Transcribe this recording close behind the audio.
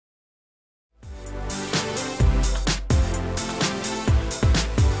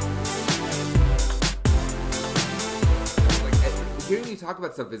talk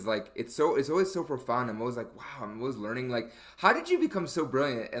about stuff is like it's always so profound. I'm always like, wow, I'm always learning. Like, how did you become so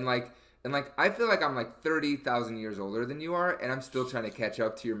brilliant? And I feel like I'm like 30,000 years older than you are, and I'm still trying to catch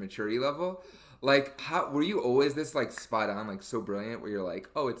up to your maturity level. Like, how were you always this like spot on, like so brilliant, where you're like,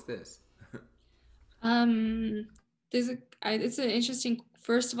 oh, it's this. Um, it's an interesting.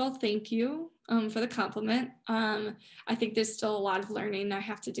 First of all, thank you for the compliment. I think there's still a lot of learning I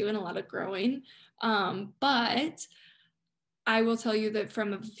have to do and a lot of growing. But I will tell you that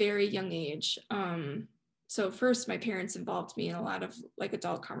from a very young age, so first my parents involved me in a lot of like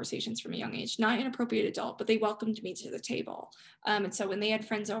adult conversations from a young age, not inappropriate adult, but they welcomed me to the table. And so when they had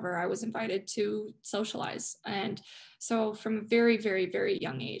friends over, I was invited to socialize. And so from a very, very, very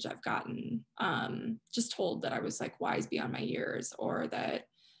young age, I've gotten just told that I was like wise beyond my years or that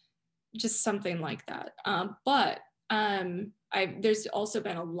just something like that. But there's also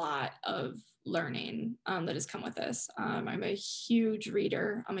been a lot of learning that has come with this. I'm a huge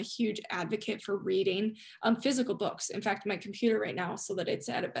reader. I'm a huge advocate for reading physical books. In fact, my computer right now, so that it's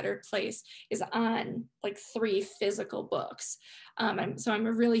at a better place, is on like 3 physical books. So I'm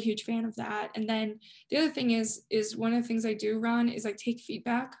a really huge fan of that. And then the other thing is one of the things I do, Ron, is I take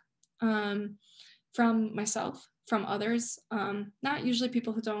feedback um, from myself, from others, not usually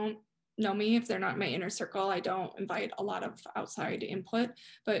people who don't know me. If they're not in my inner circle, I don't invite a lot of outside input,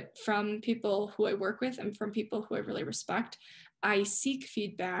 but from people who I work with and from people who I really respect, I seek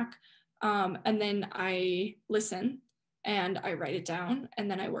feedback, and then I listen and I write it down and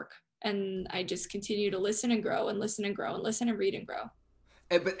then I work and I just continue to listen and grow and listen and grow and listen and read and grow.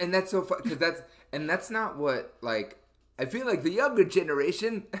 And that's so fun because that's not what like I feel like the younger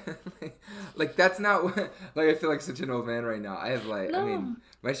generation like that's not what like I feel like such an old man right now. I have like I mean No,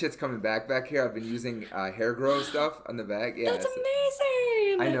 my shit's coming back here. I've been using hair grow stuff on the back. that's Yes,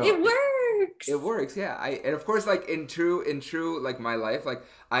 I amazing. know It it works. works. Yeah, I and of course like in true like my life like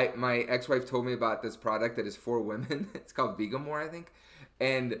I my ex wife told me about this product that is for women. It's called Vigomore I think,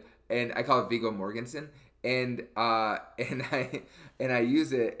 and and I call it Vigo Morganson and I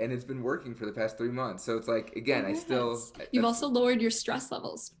use it and it's been working for the past 3 months. So it's like again, I still Congrats. You've that's also lowered your stress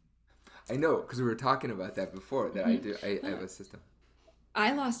levels. I know because we were talking about that before that I Mhm. do I have a system.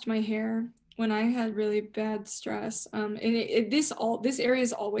 I lost my hair when I had really bad stress. And this area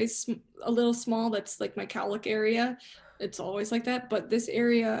is always a little small. That's like my cowlick area. It's always like that. But this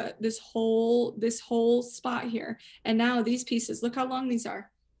area, this whole spot here, and now these pieces. Look how long these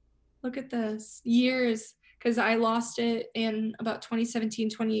are. Look at this. Years. Because I lost it in about 2017,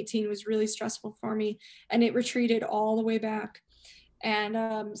 2018 was really stressful for me, and it retreated all the way back. And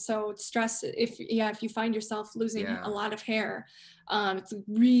so stress, if you find yourself losing a Yeah, lot of hair, it's a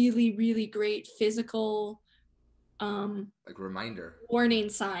really, really great physical um, like reminder. warning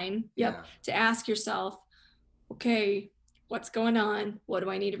sign. Yep, Yeah. to ask yourself, okay, what's going on? What do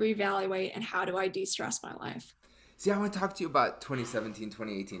I need to reevaluate? And how do I de-stress my life? See, I want to talk to you about 2017,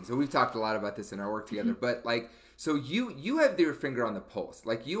 2018. So we've talked a lot about this in our work together, Mhm. but like, so you have your finger on the pulse.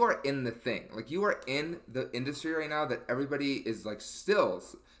 Like you are in the thing. Like you are in the industry right now that everybody is like still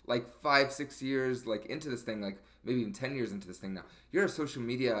like 5, 6 years like into this thing, like maybe even 10 years into this thing now. You're a social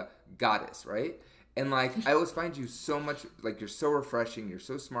media goddess, right? And like I always find you so much like you're so refreshing. You're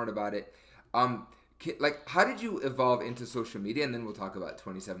so smart about it. Um, like how did you evolve into social media? And then we'll talk about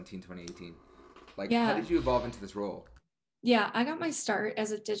 2017, 2018. Like, how Yeah, did you evolve into this role? yeah, I got my start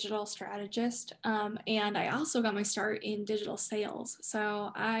as a digital strategist, and I also got my start in digital sales.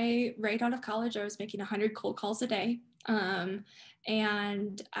 So right out of college, I was making 100 cold calls a day,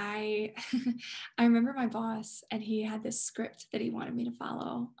 and I, I remember my boss, and he had this script that he wanted me to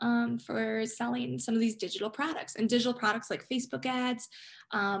follow for selling some of these digital products, and digital products like Facebook ads,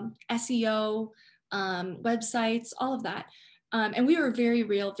 SEO, websites, all of that. And we were a very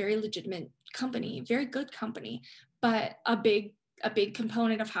real, very legitimate company, very good company, but a big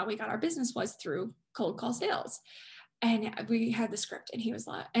component of how we got our business was through cold call sales. And we had the script, and he was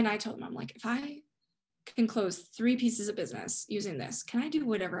like, and I told him, I'm like, if I can close 3 pieces of business using this, can I do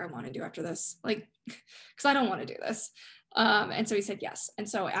whatever I want to do after this? Like, because I don't want to do this. And so he said yes. And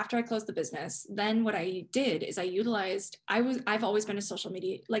so after I closed the business, then what I did is I've always been a social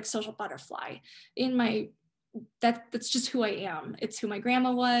media, like social butterfly in my that's just who I am. It's who my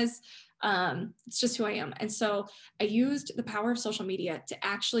grandma was. It's just who I am. And so I used the power of social media to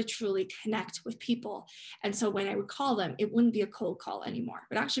actually truly connect with people. And so when I would call them, it wouldn't be a cold call anymore.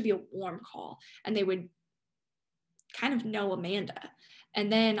 It would actually be a warm call. And they would kind of know Amanda. And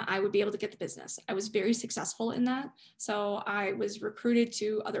then I would be able to get the business. I was very successful in that. So I was recruited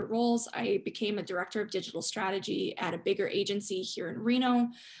to other roles. I became a director of digital strategy at a bigger agency here in Reno.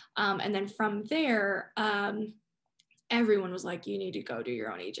 And then from there, everyone was like, you need to go do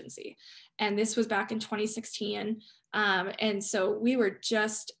your own agency. And this was back in 2016. And so we were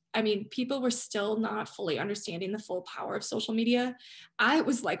just, I mean, people were still not fully understanding the full power of social media. I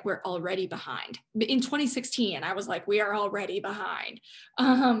was like, we're already behind. In 2016, I was like, we are already behind.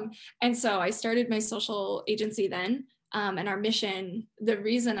 And so I started my social agency then. And our mission, the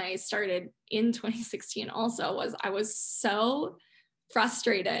reason I started in 2016 also was I was so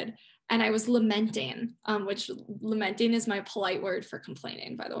frustrated and I was lamenting, which lamenting is my polite word for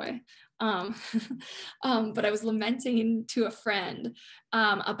complaining, by the way. Um, but I was lamenting to a friend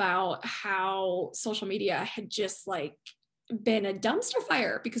about how social media had just like been a dumpster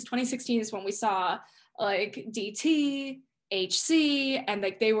fire, because 2016 is when we saw like DT, HC, and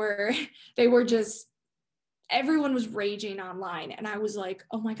like they were just, everyone was raging online, and I was like,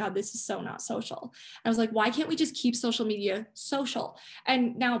 oh my god, this is so not social. And I was like, why can't we just keep social media social?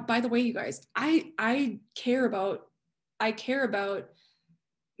 And now, by the way, you guys, I care about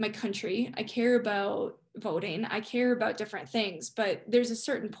my country, I care about voting, I care about different things, but there's a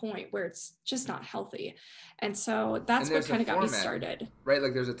certain point where it's just not healthy. And so And that's what there's a kind of got me format, started. right?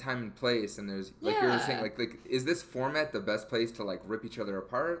 Like there's a time and place, and there's like you were saying, Yeah, like is this format the best place to like rip each other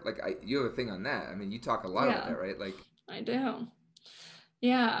apart? Like you have a thing on that. I mean, you talk a lot about yeah, that, right? Like I do.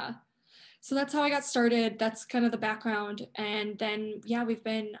 Yeah. So that's how I got started. That's kind of the background. And then, yeah, we've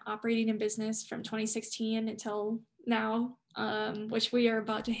been operating in business from 2016 until now, which we are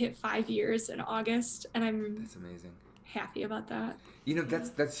about to hit 5 years in August. And I'm that's amazing. happy about that. You know, Yeah.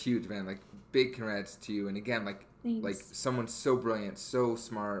 that's huge, man. Like big congrats to you. And again, like Thanks. someone so brilliant, so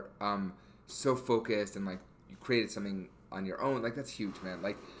smart, so focused, and like you created something on your own. Like that's huge, man.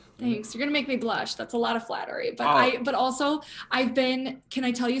 Like Thanks. You're gonna make me blush. That's a lot of flattery. oh But also can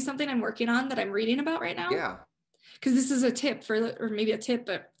I tell you something I'm working on that I'm reading about right now? yeah, Because this is a tip for, or maybe a tip,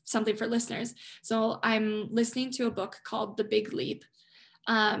 but something for listeners. So I'm listening to a book called The Big Leap.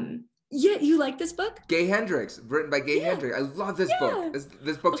 Yeah, you like this book? Gay Hendricks, written by Gay Yeah, Hendricks. I love this book. yeah.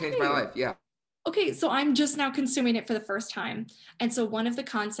 This book changed my Okay. life. Yeah, Okay, so I'm just now consuming it for the first time. And so one of the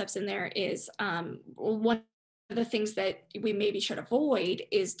concepts in there is one of the things that we maybe should avoid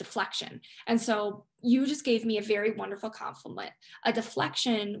is deflection. And so you just gave me a very wonderful compliment. A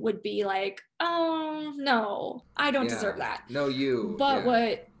deflection would be like, oh, no, I don't deserve yeah. that. No, you. But Yeah,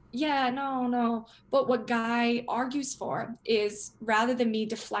 what, yeah, no, no. But what Guy argues for is, rather than me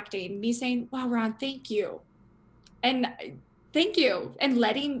deflecting, me saying, wow, Ron, thank you. And thank you. And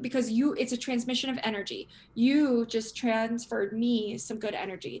letting, because it's a transmission of energy. You just transferred me some good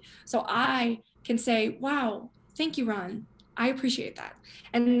energy. So I can say, wow, thank you, Ron. I appreciate that.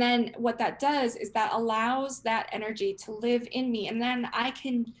 And then what that does is that allows that energy to live in me. And then I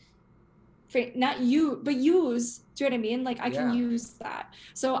can not you, but use, do you know what I mean? Like I can yeah. use that.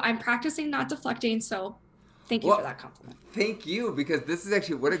 So I'm practicing not deflecting. So thank you for Well, that compliment. thank you, because this is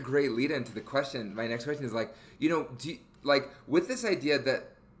actually what a great lead into the question. My next question is like, like with this idea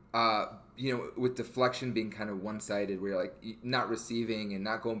that with deflection being kind of one-sided, where you're like not receiving and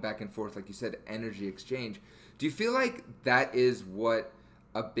not going back and forth, like you said, energy exchange. Do you feel like that is what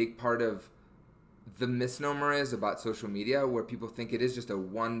a big part of the misnomer is about social media, where people think it is just a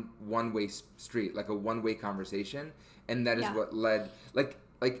one way street, like a one way conversation, and that is Yeah. what led like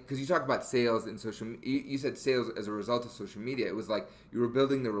because you talk about sales and you said sales as a result of social media. It was like you were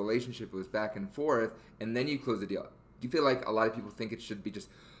building the relationship, it was back and forth, and then you close the deal. Do you feel like a lot of people think it should be just,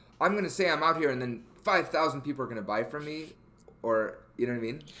 I'm going to say I'm out here and then 5,000 people are going to buy from me, or you know what I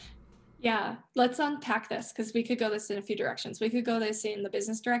mean? Yeah, let's unpack this, because we could go this in a few directions. We could go this in the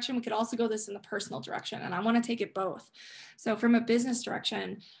business direction. We could also go this in the personal direction. And I want to take it both. So, from a business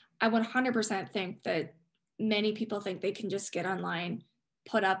direction, I 100% think that many people think they can just get online,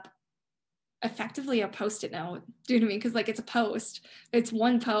 put up effectively a post-it note. Do you know what I mean? Because like it's a post, it's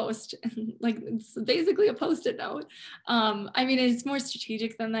one post, like it's basically a post-it note. I mean, it's more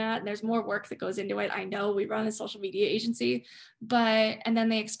strategic than that. And there's more work that goes into it. I know we run a social media agency, and then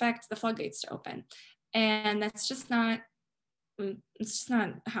they expect the floodgates to open, and that's just not. It's just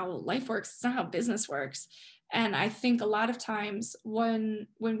not how life works. It's not how business works. And I think a lot of times when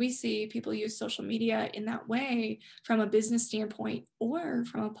we see people use social media in that way, from a business standpoint or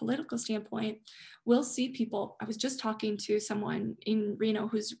from a political standpoint, we'll see people. I was just talking to someone in Reno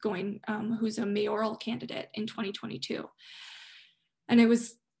who's a mayoral candidate in 2022, and it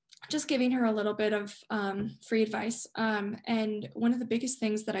was just giving her a little bit of free advice. And one of the biggest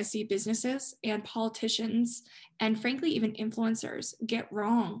things that I see businesses and politicians, and frankly, even influencers, get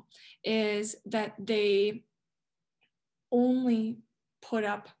wrong is that they only put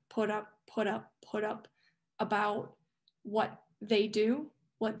up, put up, put up, put up about what they do,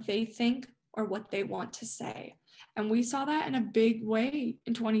 what they think, or what they want to say. And we saw that in a big way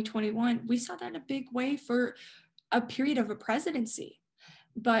in 2021. We saw that in a big way for a period of a presidency.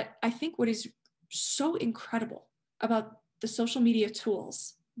 But I think what is so incredible about the social media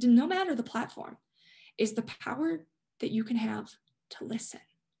tools, no matter the platform, is the power that you can have to listen.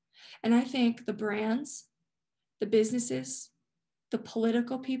 And I think the brands, the businesses, the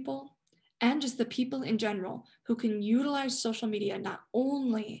political people, and just the people in general who can utilize social media not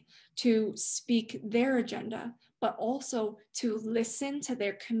only to speak their agenda, but also to listen to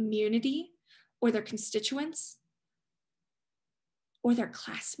their community or their constituents or their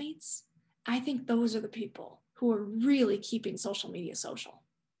classmates. I think those are the people who are really keeping social media social.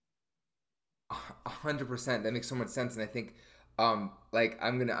 100%. That makes so much sense, and I think, like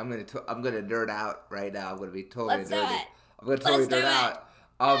I'm gonna nerd out right now. I'm gonna be totally Let's do nerdy. it. I'm gonna totally Let's do nerd it. out.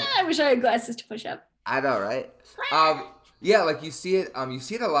 I wish I had glasses to push up. I know, right? Um, yeah, like you see it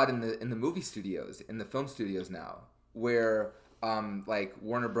a lot in the movie studios, in the film studios now, where like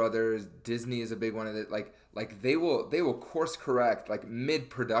Warner Brothers, Disney is a big one of it. Like they will course correct like mid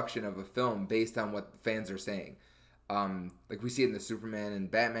production of a film based on what fans are saying. Like we see it in the Superman and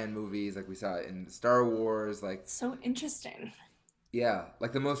Batman movies, like we saw it in Star Wars, like So interesting. yeah,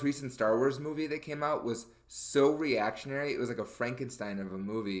 like the most recent Star Wars movie that came out was so reactionary. It was like a Frankenstein of a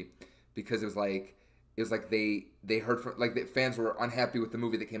movie because it was like they heard from like the fans were unhappy with the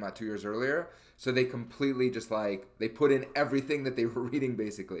movie that came out 2 years earlier, so they completely just like they put in everything that they were reading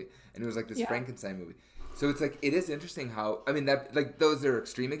basically, and it was like this Yeah. Frankenstein movie. So it's like it is interesting how I mean that like those are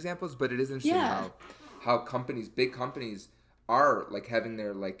extreme examples, but it is interesting Yeah. how companies, big companies, are like having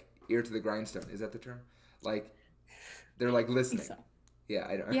their like ear to the grindstone. Is that the term? Like they're like I think listening. so. Yeah,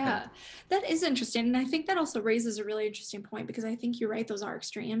 I don't. Yeah, that is interesting. And I think that also raises a really interesting point because I think you're right, those are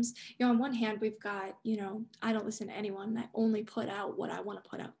extremes. On one hand, we've got, I don't listen to anyone. I only put out what I want to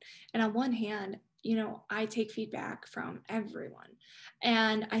put out. And on one hand, I take feedback from everyone.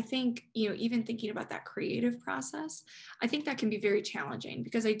 And I think, even thinking about that creative process, I think that can be very challenging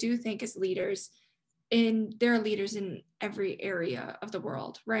because I do think as leaders, there are leaders in every area of the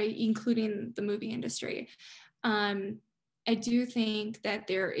world, right? Including the movie industry. Um, I do think that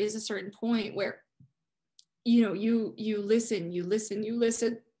there is a certain point where you listen,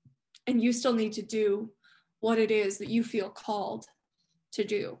 and you still need to do what it is that you feel called to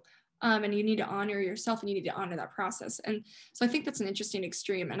do. And you need to honor yourself and you need to honor that process. And so I think that's an interesting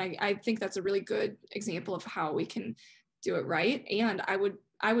extreme. And I think that's a really good example of how we can do it right. And I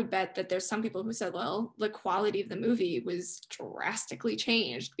would bet that there's some people who said, well, the quality of the movie was drastically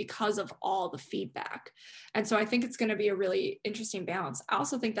changed because of all the feedback. And so I think it's going to be a really interesting balance. I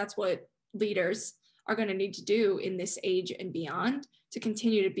also think that's what leaders are going to need to do in this age and beyond to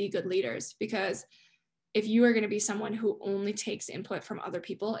continue to be good leaders, because if you are going to be someone who only takes input from other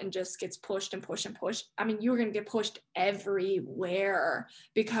people and just gets pushed and pushed and pushed, I mean, you're going to get pushed everywhere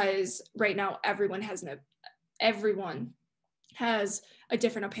because right now everyone has a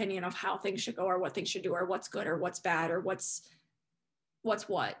different opinion of how things should go or what things should do or what's good or what's bad or what's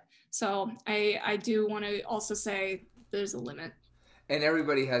what. So I do want to also say there's a limit. And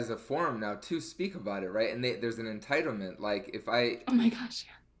everybody has a forum now to speak about it, right? And there's an entitlement. Like if I Oh my gosh.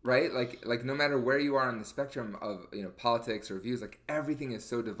 right, like no matter where you are on the spectrum of politics or views, like everything is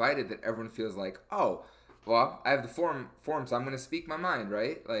so divided that everyone feels like, oh, well, I have the forum, so I'm gonna speak my mind,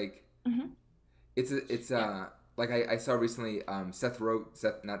 right? Like Mm-hmm. it's Yeah. like I saw recently Seth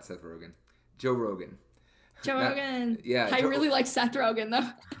not Seth Rogen, Joe Rogan, Joe not Rogan. yeah, I really like Seth Rogen though.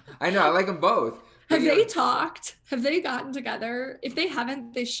 I know I like them both, but Have they talked? Have they gotten together? If they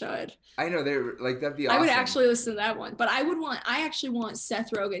haven't, they should. I know they're like that'd be I would awesome. actually listen to that one, but I actually want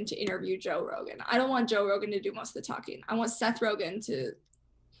Seth Rogen to interview Joe Rogan. I don't want Joe Rogan to do most of the talking. I want Seth Rogen to.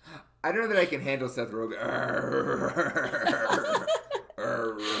 I don't know that I can handle Seth Rogen.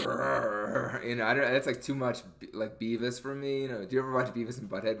 I don't. That's like too much, like Beavis for me. Do you ever watch Beavis and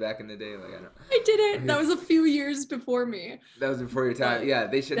Butthead back in the day? Like I don't. I didn't. That was a few years before me, That was before your time. but Yeah,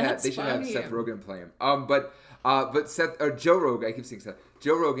 that's they should have funny. Seth Rogen play him. But Seth or Joe Rogan. I keep saying Seth.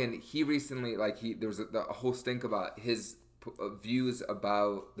 Joe Rogan. He recently there was a whole stink about his views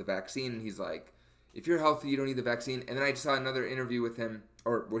about the vaccine. And he's like, if you're healthy, you don't need the vaccine. And then I saw another interview with him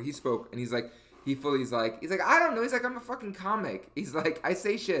or where he spoke, and he's like, he's like, I don't know. He's like, I'm a fucking comic. He's like, I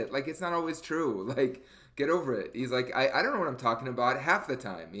say shit. Like it's not always true. Like get over it. He's like, I don't know what I'm talking about half the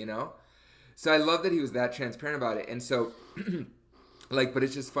time. So I love that he was that transparent about it. And so, like, but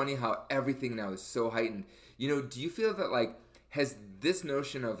it's just funny how everything now is so heightened. Do you feel that, like, has this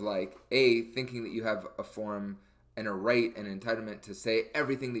notion of, like, thinking that you have a forum and a right and entitlement to say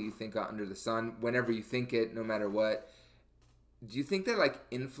everything that you think under the sun, whenever you think it, no matter what, do you think that like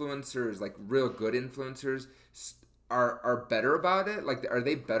influencers, like real good influencers, are better about it? Like, are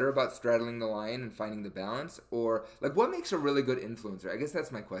they better about straddling the line and finding the balance, or like what makes a really good influencer? I guess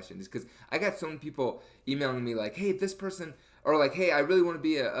that's my question. Is because I got so many people emailing me like, "Hey, this person," or like, "Hey, I really want to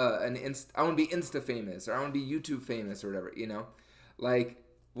be I want to be Insta famous, or I want to be YouTube famous, or whatever." You know, like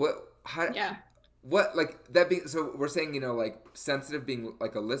what? How? Yeah. What like that being so we're saying, like sensitive being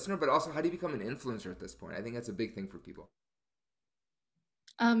like a listener, but also how do you become an influencer at this point? I think that's a big thing for people.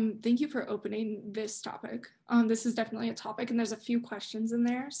 Thank you for opening this topic. This is definitely a topic, and there's a few questions in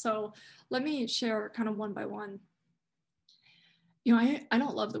there. So let me share kind of one by one. I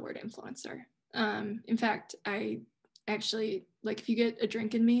don't love the word influencer. In fact, I actually like if you get a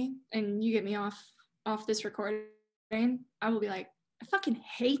drink in me and you get me off this recording, I will be like, I fucking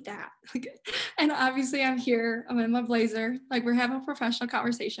hate that. And obviously I'm here, I'm in my blazer, like we're having a professional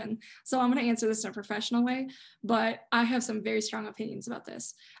conversation. So I'm gonna answer this in a professional way, but I have some very strong opinions about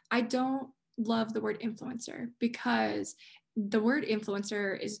this. I don't love the word influencer because the word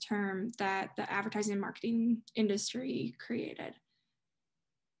influencer is a term that the advertising and marketing industry created.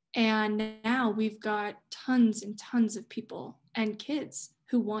 And now we've got tons and tons of people and kids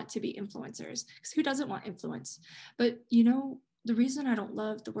who want to be influencers. Because who doesn't want influence? But the reason I don't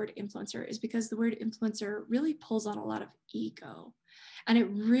love the word influencer is because the word influencer really pulls on a lot of ego, and it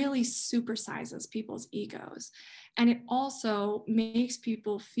really supersizes people's egos. And it also makes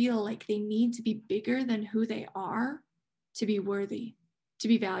people feel like they need to be bigger than who they are to be worthy, to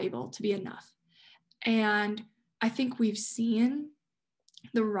be valuable, to be enough. And I think we've seen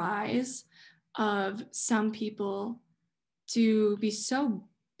the rise of some people to be so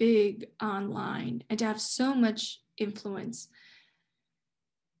big online and to have so much influence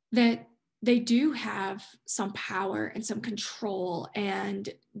that they do have some power and some control, and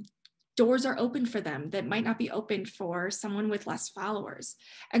doors are open for them that might not be opened for someone with less followers.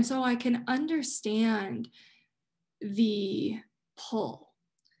 And so I can understand the pull,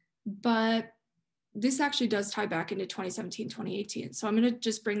 but this actually does tie back into 2017, 2018. So I'm going to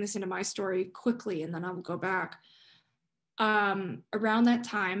just bring this into my story quickly and then I will go back. Around that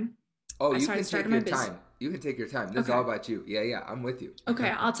time, Oh, I you can started take my your business. time. You can take your time. This is all Okay. about you. Yeah, yeah, I'm with you. Okay.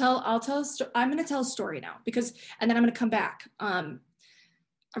 I'm going to tell a story now and then I'm going to come back.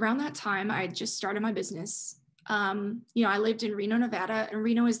 Around that time, I just started my business. I lived in Reno, Nevada, and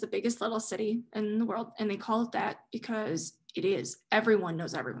Reno is the biggest little city in the world. And they call it that because it is. Everyone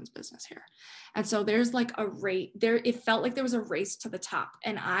knows everyone's business here. And so there's like a rate there. It felt like there was a race to the top,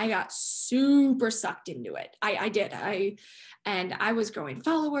 and I got super sucked into it. I did. And I was growing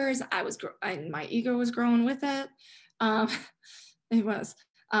followers. And my ego was growing with it. Um, it was.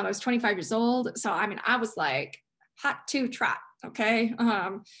 I was 25 years old. So, I mean, I was like hot to trot. Okay.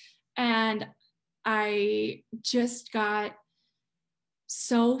 And I just got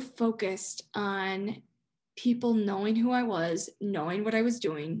so focused on people knowing who I was, knowing what I was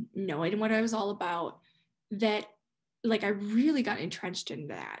doing, knowing what I was all about, that like I really got entrenched in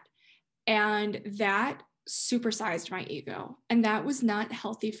that. And that supersized my ego. And that was not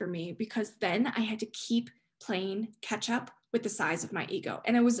healthy for me because then I had to keep playing catch up with the size of my ego.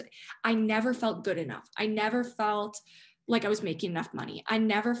 And I never felt good enough. I never felt like I was making enough money. I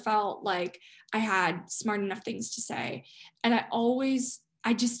never felt like I had smart enough things to say. And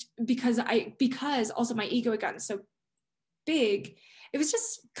because also my ego had gotten so big, it was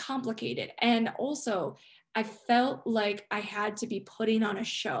just complicated. And also, I felt like I had to be putting on a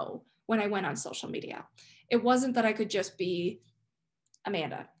show when I went on social media. It wasn't that I could just be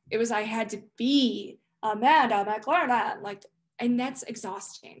Amanda. It was I had to be Amanda Mclernon. And that's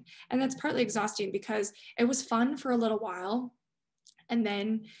exhausting. And that's partly exhausting because it was fun for a little while. And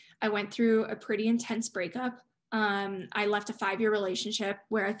then I went through a pretty intense breakup. I left a 5-year relationship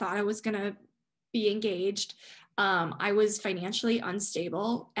where I thought I was going to be engaged. I was financially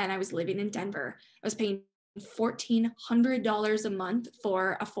unstable and I was living in Denver. I was paying $1,400 a month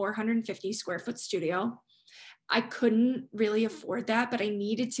for a 450 square foot studio. I couldn't really afford that, but I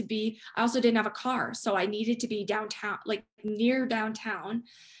also didn't have a car. So I needed to be downtown, like near downtown.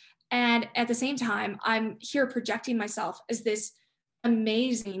 And at the same time, I'm here projecting myself as this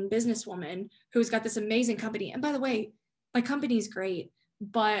amazing businesswoman who's got this amazing company. And by the way, my company is great,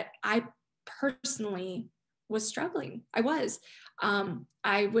 but I personally was struggling. I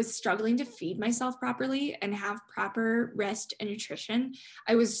was struggling to feed myself properly and have proper rest and nutrition.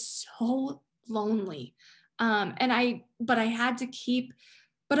 I was so lonely. But I had to keep,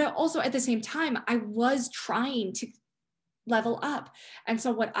 but I also at the same time, I was trying to level up. And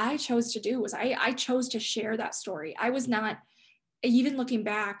so what I chose to do was I chose to share that story. I was not even looking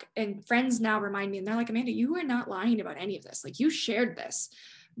back, and friends now remind me, and they're like, Amanda, you are not lying about any of this. Like, you shared this,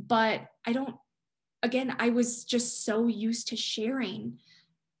 but I was just so used to sharing.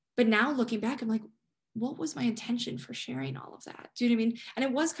 But now looking back, I'm like, what was my intention for sharing all of that? Do you know what I mean? And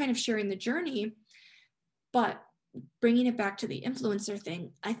it was kind of sharing the journey, but bringing it back to the influencer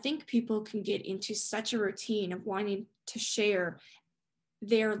thing, I think people can get into such a routine of wanting to share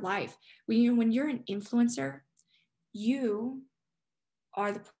their life. When you're an influencer, you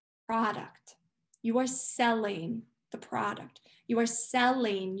are the product. You are selling the product. You are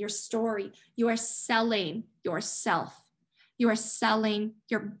selling your story. You are selling yourself. You are selling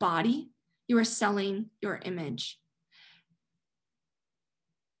your body. You are selling your image.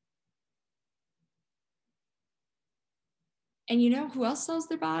 And you know who else sells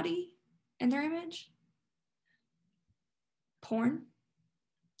their body and their image? Porn,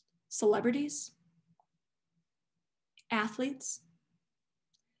 celebrities, athletes.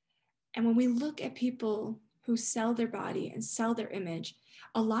 And when we look at people who sell their body and sell their image,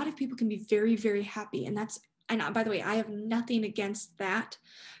 a lot of people can be very, very happy. And by the way, I have nothing against that,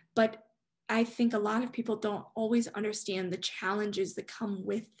 but I think a lot of people don't always understand the challenges that come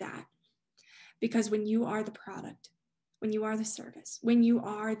with that. Because when you are the product, when you are the service, when you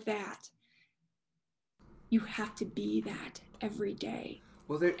are that, you have to be that every day.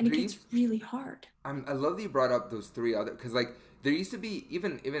 Well, And it gets really hard. I love that you brought up those three other, because like there used to be,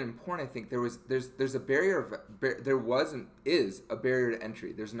 even in porn, I think there's a barrier of there was and is a barrier to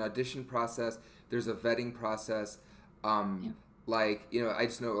entry. There's an audition process. There's a vetting process. Yeah. Like, you know, I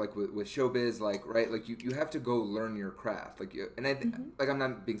just know, like with showbiz, like, right, like you have to go learn your craft, like and I think, like, I'm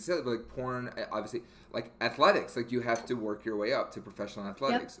not being silly, but like porn, obviously, like athletics, like you have to work your way up to professional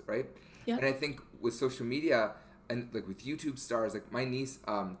athletics, right? Yep. And I think with social media and like with YouTube stars, like my niece,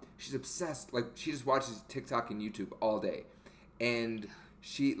 she's obsessed, like she just watches TikTok and YouTube all day, and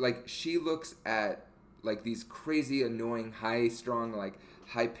she looks at like these crazy annoying high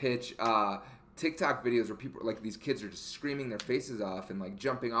pitch TikTok videos where people, like, these kids are just screaming their faces off and like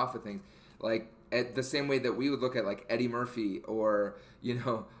jumping off of things, like at the same way that we would look at like Eddie Murphy or, you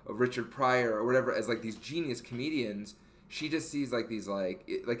know, Richard Pryor or whatever as like these genius comedians. She just sees like these like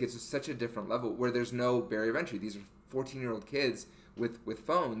it's just such a different level where there's no barrier of entry. These are 14-year-old kids with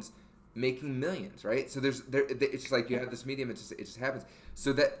phones making millions, right? So it's like you have this medium, it just happens.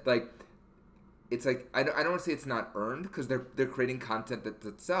 So that, like, it's like I don't want to say it's not earned, because they're creating content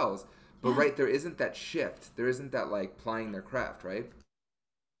that sells, but Yeah. right, there isn't that shift. There isn't that like plying their craft, right?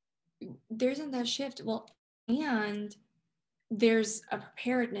 There isn't that shift. Well, and there's a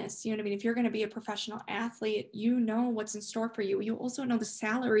preparedness. You know what I mean? If you're going to be a professional athlete, you know what's in store for you. You also know the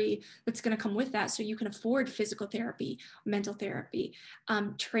salary that's going to come with that, so you can afford physical therapy, mental therapy,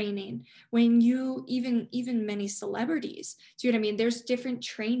 training. When you even many celebrities, do you know what I mean? There's different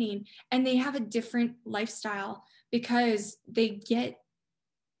training, and they have a different lifestyle because they get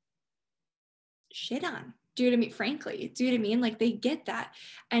shit on. Do you know what I mean? Frankly, do you know what I mean? Like, they get that.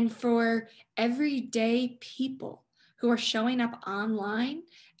 And for everyday people who are showing up online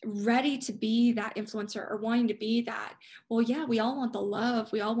ready to be that influencer or wanting to be that, well, yeah, we all want the love,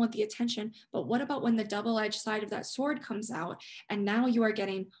 we all want the attention, but what about when the double-edged side of that sword comes out, and now you are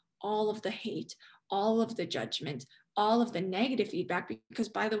getting all of the hate, all of the judgment, all of the negative feedback? Because,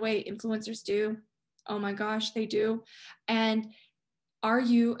 by the way, influencers do, oh my gosh, they do. And are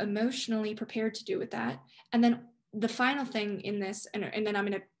you emotionally prepared to do with that? And then the final thing in this, and then I'm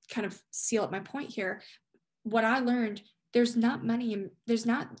going to kind of seal up my point here. What I learned, there's not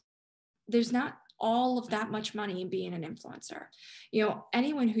all of that much money in being an influencer. You know,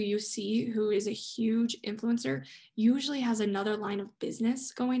 anyone who you see who is a huge influencer usually has another line of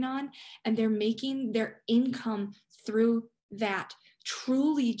business going on, and they're making their income through that,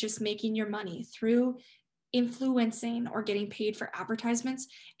 truly just making your money through influencing or getting paid for advertisements.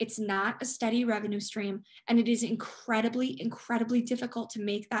 It's not a steady revenue stream, and it is incredibly difficult to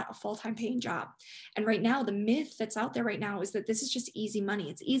make that a full-time paying job. And right now, the myth that's out there right now is that this is just easy money.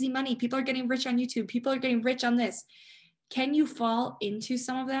 It's easy money. People are getting rich on YouTube. People are getting rich on this. Can you fall into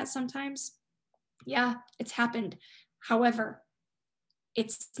some of that sometimes? Yeah, it's happened. However,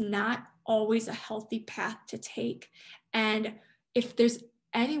 it's not always a healthy path to take. And if there's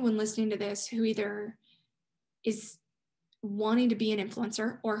anyone listening to this who either is wanting to be an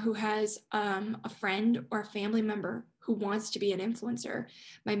influencer or who has a friend or a family member who wants to be an influencer,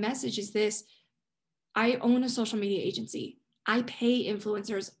 my message is this: I own a social media agency. I pay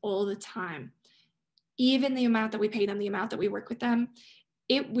influencers all the time. Even the amount that we pay them, the amount that we work with them,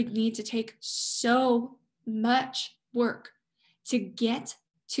 it would need to take so much work to get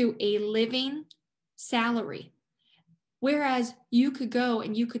to a living salary Whereas you could go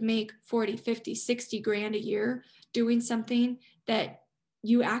and you could make 40, 50, 60 grand a year doing something that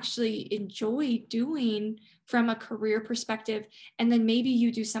you actually enjoy doing from a career perspective. And then maybe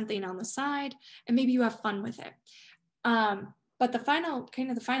you do something on the side and maybe you have fun with it. But the final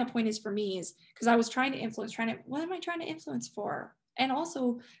point is for me is because I was trying to influence, what am I trying to influence for? And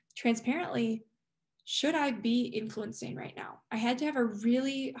also transparently, should I be influencing right now? I had to have a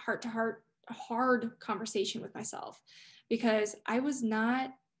really heart to heart, hard conversation with myself because I was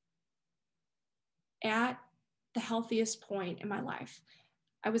not at the healthiest point in my life.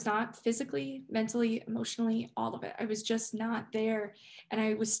 I was not physically, mentally, emotionally, all of it. I was just not there. And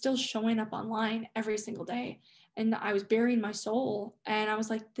I was still showing up online every single day. And I was burying my soul. And I was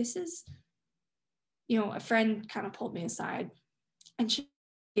like, this is, a friend kind of pulled me aside and she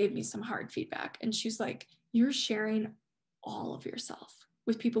gave me some hard feedback. And she's like, you're sharing all of yourself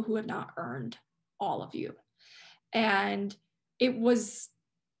with people who have not earned all of you. And it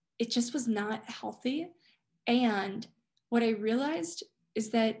just was not healthy. And what I realized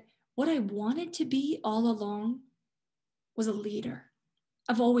is that what I wanted to be all along was a leader.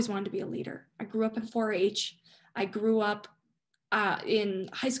 I've always wanted to be a leader. I grew up in 4-H. I grew up in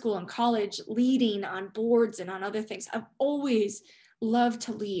high school and college leading on boards and on other things. I've always loved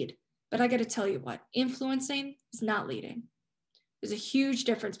to lead. But I got to tell you what, influencing is not leading. There's a huge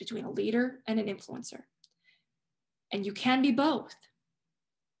difference between a leader and an influencer. And you can be both.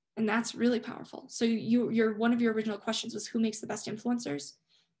 And that's really powerful. So one of your original questions was who makes the best influencers?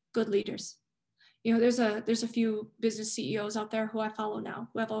 Good leaders. There's a few business CEOs out there who I follow now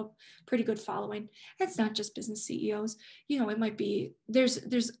who have a pretty good following. It's not just business CEOs. It might be there's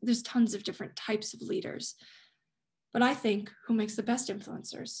tons of different types of leaders. But I think who makes the best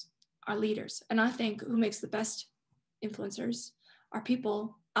influencers are leaders. And I think who makes the best influencers are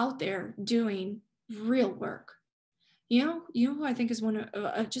people out there doing real work. Who I think is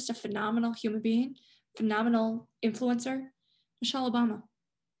just a phenomenal human being, phenomenal influencer? Michelle Obama.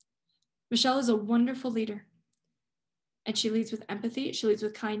 Michelle is a wonderful leader. And she leads with empathy. She leads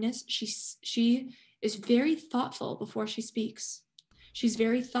with kindness. She is very thoughtful before she speaks. She's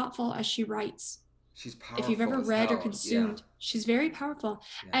very thoughtful as she writes. She's powerful. If you've ever read or consumed, yeah. She's very powerful.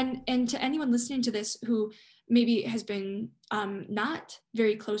 Yeah. And to anyone listening to this who maybe has been not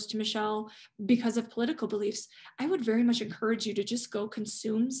very close to Michelle because of political beliefs, I would very much encourage you to just go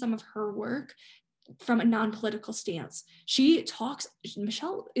consume some of her work from a non-political stance.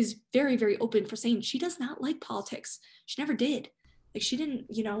 Michelle is very, very open for saying she does not like politics. She never did. Like she didn't,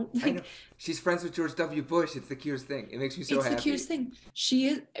 I know. She's friends with George W. Bush. It's the cutest thing. It makes me so happy. It's the cutest thing. She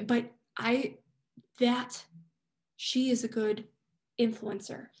is, but she is a good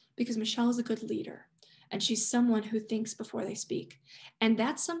influencer because Michelle is a good leader and she's someone who thinks before they speak. And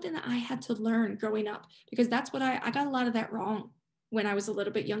that's something that I had to learn growing up because that's what I got a lot of that wrong when I was a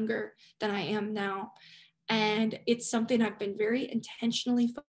little bit younger than I am now. And it's something I've been very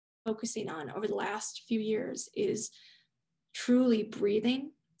intentionally focusing on over the last few years is truly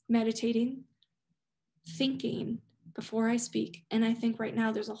breathing, meditating, thinking before I speak. And I think right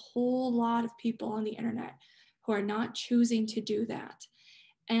now there's a whole lot of people on the internet who are not choosing to do that.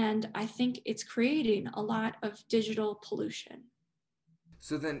 And I think it's creating a lot of digital pollution.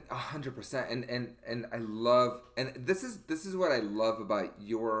 So then 100%. And I love, and this is what I love about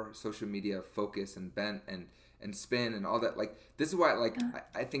your social media focus and bent and spin and all that. Like this is why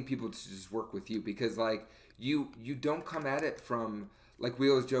I think people should just work with you because like you don't come at it from like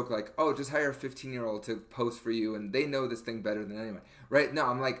we always joke like, oh, just hire a 15-year-old to post for you and they know this thing better than anyone, right? No,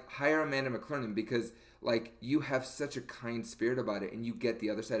 I'm like, hire Amanda Mclernon because like you have such a kind spirit about it and you get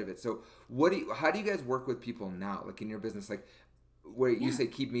the other side of it. So how do you guys work with people now, like in your business, like where you say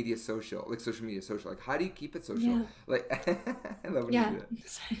keep media social, like social media social, like how do you keep it social? Yeah. Like I love when you do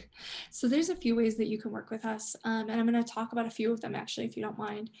that. So there's a few ways that you can work with us, and I'm going to talk about a few of them actually, if you don't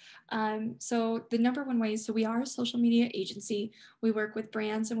mind. So the number one way is, so we are a social media agency. We work with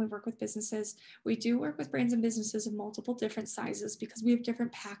brands and we work with businesses. We do work with brands and businesses of multiple different sizes because we have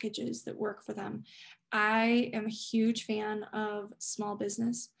different packages that work for them. I am a huge fan of small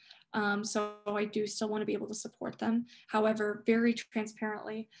business. So I do still want to be able to support them. However, very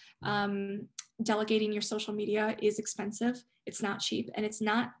transparently, delegating your social media is expensive. It's not cheap, and it's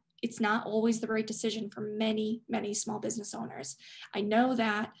not always the right decision for many, many small business owners. I know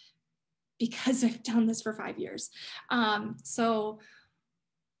that because I've done this for 5 years. So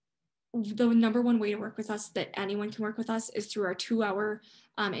the number one way to work with us that anyone can work with us is through our 2-hour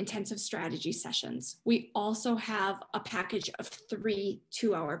intensive strategy sessions. We also have a package of 3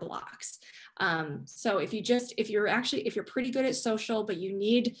 2-hour blocks. So if you're pretty good at social, but you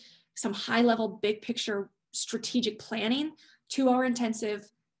need some high level, big picture strategic planning, 2-hour intensive,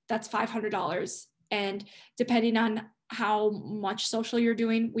 that's $500. And depending on how much social you're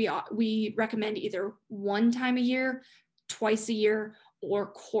doing, we recommend either one time a year, twice a year, or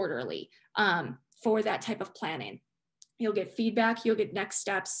quarterly for that type of planning. You'll get feedback, you'll get next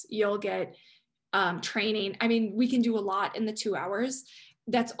steps, you'll get training. I mean, we can do a lot in the 2 hours.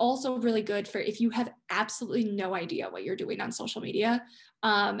 That's also really good for if you have absolutely no idea what you're doing on social media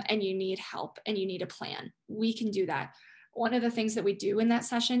and you need help and you need a plan. We can do that. One of the things that we do in that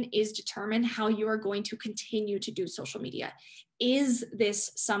session is determine how you are going to continue to do social media. Is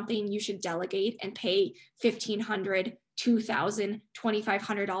this something you should delegate and pay $1,500, $2,000,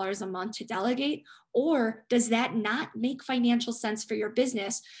 $2,500 a month to delegate? Or does that not make financial sense for your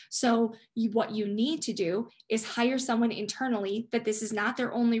business? So what you need to do is hire someone internally that this is not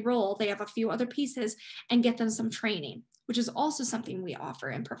their only role. They have a few other pieces, and get them some training, which is also something we offer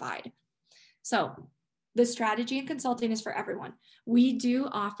and provide. So the strategy and consulting is for everyone. We do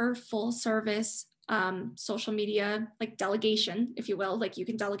offer full service social media, like delegation, if you will, like you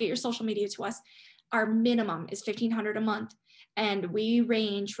can delegate your social media to us. Our minimum is $1,500 a month. And we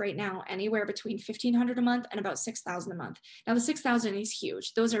range right now anywhere between $1,500 a month and about $6,000 a month. Now the $6,000 is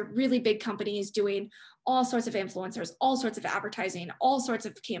huge. Those are really big companies doing all sorts of influencers, all sorts of advertising, all sorts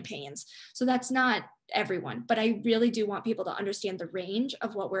of campaigns. So that's not everyone, but I really do want people to understand the range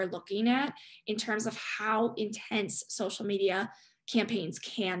of what we're looking at in terms of how intense social media campaigns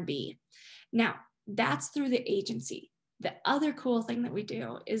can be. Now, that's through the agency. The other cool thing that we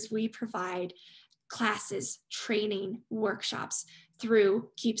do is we provide classes, training, workshops through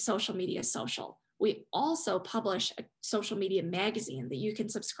Keep Social Media Social. We also publish a social media magazine that you can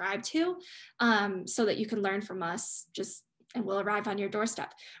subscribe to so that you can learn from us and we'll arrive on your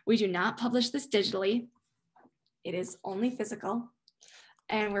doorstep. We do not publish this digitally. It is only physical.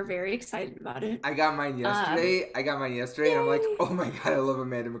 And we're very excited about it. I got mine yesterday. And I'm like, oh my God, I love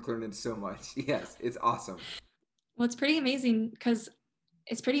Amanda Mclernon so much. Yes, it's awesome. Well, it's pretty amazing because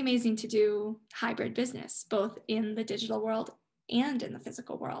it's pretty amazing to do hybrid business, both in the digital world and in the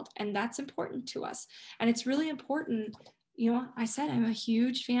physical world. And that's important to us. And it's really important. You know, I said I'm a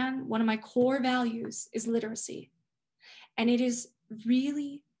huge fan. One of my core values is literacy. And it is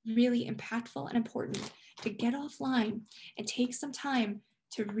really, really impactful and important to get offline and take some time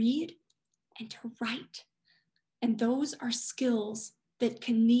to read and to write. And those are skills that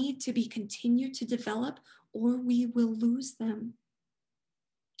can need to be continued to develop, or we will lose them.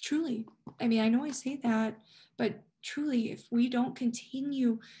 Truly. I mean, I know I say that, but truly, if we don't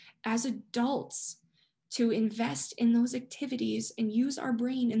continue as adults to invest in those activities and use our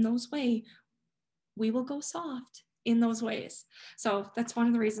brain in those ways, we will go soft in those ways. So that's one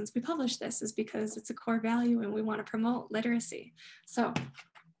of the reasons we publish this, is because it's a core value and we want to promote literacy. So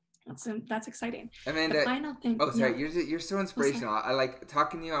that's exciting. Amanda, the final thing. Oh, sorry. Yeah. You're so inspirational. I like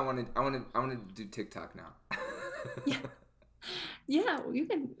talking to you. I want to do TikTok now. Yeah, you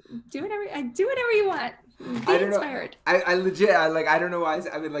can do whatever you want. Be inspired. I legit, I don't know why.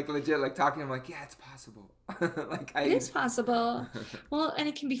 I mean, like, legit, like, talking, I'm like, yeah, it's possible. It is possible. Well, and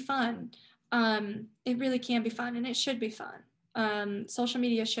it can be fun. It really can be fun, and it should be fun. Social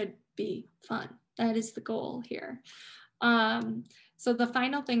media should be fun. That is the goal here. So the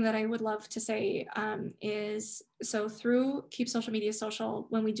final thing that I would love to say is, so through Keep Social Media Social,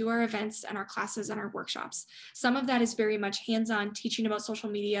 when we do our events and our classes and our workshops, some of that is very much hands-on teaching about social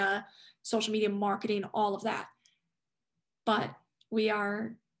media marketing, all of that. But we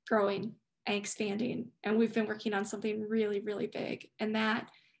are growing and expanding, and we've been working on something really, really big, and that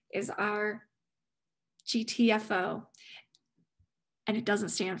is our GTFO. And it doesn't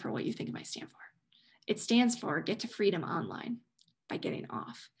stand for what you think it might stand for. It stands for Get to Freedom Online by Getting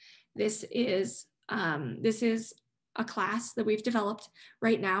Off. This is a class that we've developed.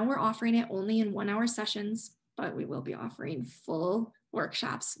 Right now, we're offering it only in 1-hour sessions, but we will be offering full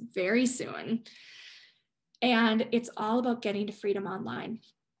workshops very soon. And it's all about getting to freedom online.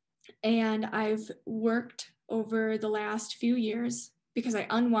 And I've worked over the last few years, because I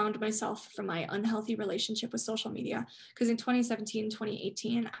unwound myself from my unhealthy relationship with social media. Because in 2017,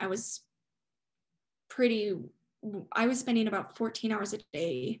 2018, I was spending about 14 hours a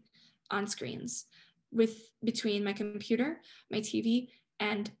day on screens between my computer, my TV,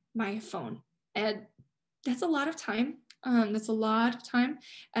 and my phone. And that's a lot of time. And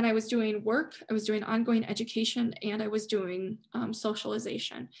I was doing work, I was doing ongoing education, and I was doing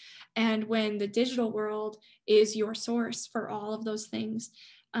socialization. And when the digital world is your source for all of those things,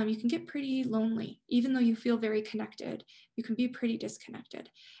 you can get pretty lonely. Even though you feel very connected, you can be pretty disconnected.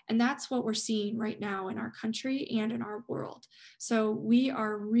 And that's what we're seeing right now in our country and in our world. So we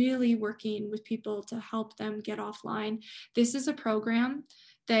are really working with people to help them get offline. This is a program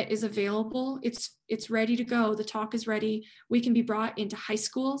that is available. It's ready to go. The talk is ready. We can be brought into high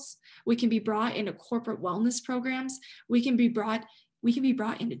schools. We can be brought into corporate wellness programs. We can be brought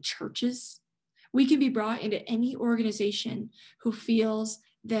into churches. We can be brought into any organization who feels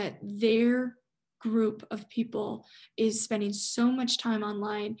that their group of people is spending so much time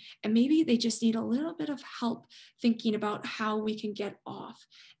online, and maybe they just need a little bit of help thinking about how we can get off.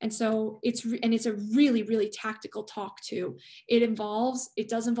 And so it's a really, really tactical talk too. It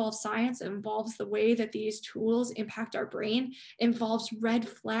does involve science. It involves the way that these tools impact our brain. It involves red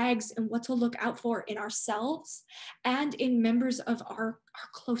flags and what to look out for in ourselves and in members of our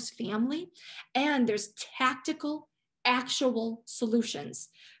close family. And there's tactical, actual solutions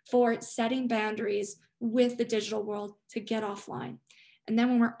for setting boundaries with the digital world to get offline. And then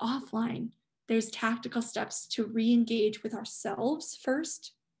when we're offline, there's tactical steps to re-engage with ourselves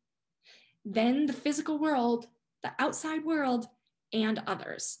first, then the physical world, the outside world, and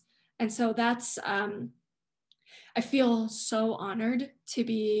others. And so that's, I feel so honored to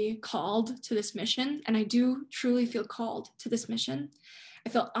be called to this mission. And I do truly feel called to this mission. I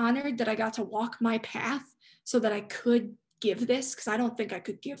feel honored that I got to walk my path so that I could give this, because I don't think I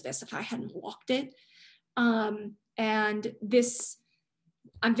could give this if I hadn't walked it. And this,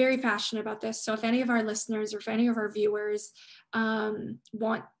 I'm very passionate about this. So if any of our listeners or if any of our viewers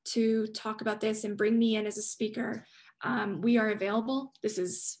want to talk about this and bring me in as a speaker, we are available. This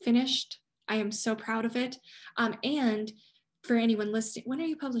is finished. I am so proud of it. And for anyone listening, when are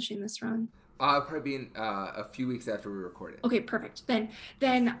you publishing this, Ron? Probably in a few weeks after we record it. Okay, perfect.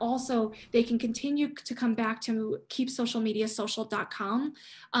 Then also they can continue to come back to keepsocialmediasocial.com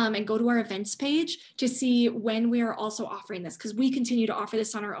and go to our events page to see when we are also offering this, because we continue to offer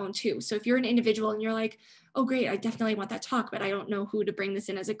this on our own too. So if you're an individual and you're like, oh great, I definitely want that talk, but I don't know who to bring this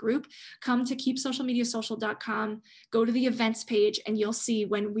in as a group, come to keepsocialmediasocial.com, go to the events page, and you'll see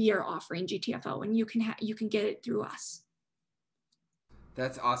when we are offering GTFO, and you can get it through us.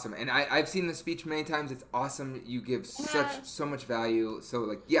 That's awesome, and I've seen the speech many times. It's awesome. You give so much value. So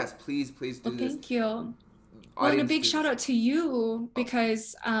like, yes, please do this. Thank you. Well, and a big shout out to you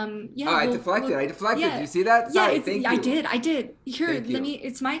because yeah. Oh, I deflected. Yeah, do you see that? Sorry, thank you. I did. Here,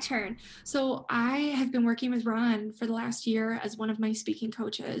 it's my turn. So I have been working with Ron for the last year as one of my speaking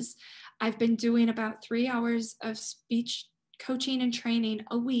coaches. I've been doing about 3 hours of speech coaching and training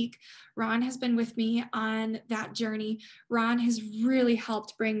a week. Ron has been with me on that journey. Ron has really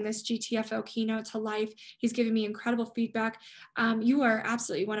helped bring this GTFO keynote to life. He's given me incredible feedback. You are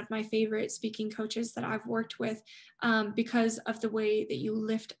absolutely one of my favorite speaking coaches that I've worked with because of the way that you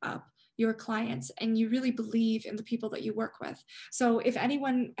lift up your clients and you really believe in the people that you work with. So if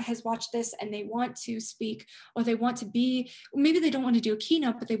anyone has watched this and they want to speak, or they want to be, maybe they don't want to do a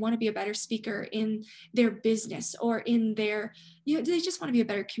keynote, but they want to be a better speaker in their business or in their, they just want to be a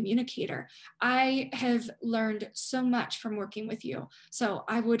better communicator. I have learned so much from working with you. So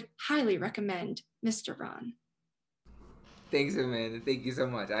I would highly recommend Mr. Ron. Thanks, Amanda. Thank you so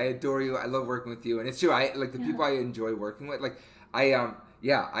much. I adore you. I love working with you, and it's true. I like the people I enjoy working with. Like I don't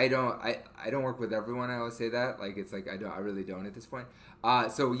work with everyone. I always say that. Like it's like I really don't at this point.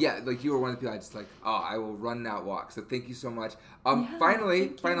 So yeah, like you were one of the people I just like. Oh, I will run that walk. So thank you so much.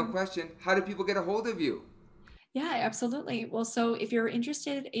 Finally, final question: how do people get a hold of you? Yeah, absolutely. Well, so if you're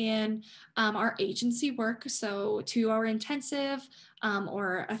interested in our agency work, so 2-hour intensive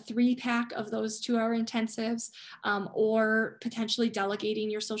or a 3-pack of those 2-hour intensives, or potentially delegating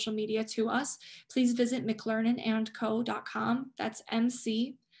your social media to us, please visit mclernonandco.com. That's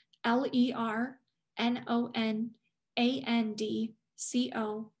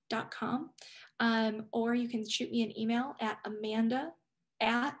mclernonandco.com. Or you can shoot me an email at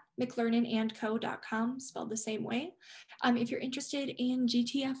amanda@mclernonandco.com, spelled the same way. If you're interested in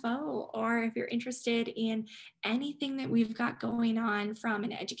GTFO, or if you're interested in anything that we've got going on from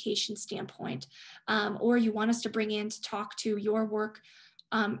an education standpoint, or you want us to bring in to talk to your work,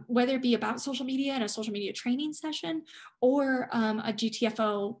 whether it be about social media and a social media training session or a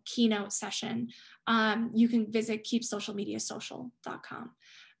GTFO keynote session, you can visit keepsocialmediasocial.com.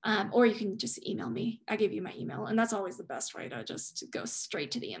 Or you can just email me. I give you my email, and that's always the best way to just go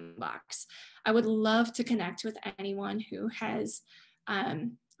straight to the inbox. I would love to connect with anyone who has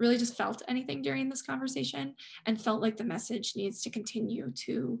really just felt anything during this conversation and felt like the message needs to continue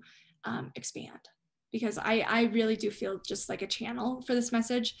to expand. because I really do feel just like a channel for this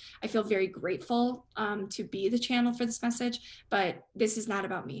message. I feel very grateful to be the channel for this message, but this is not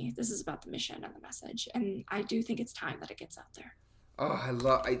about me. This is about the mission and the message. And I do think it's time that it gets out there. Oh,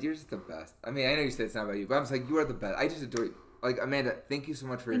 you're just the best. I mean, I know you said it's not about you, but I'm just like, you are the best. I just adore you. Like, Amanda, thank you so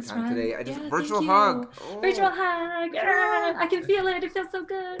much for your Thanks, time Ron. today. I just Yeah, thank virtual you. hug. Oh. Virtual hug. Ah, I can feel it. It feels so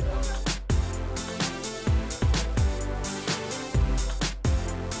good.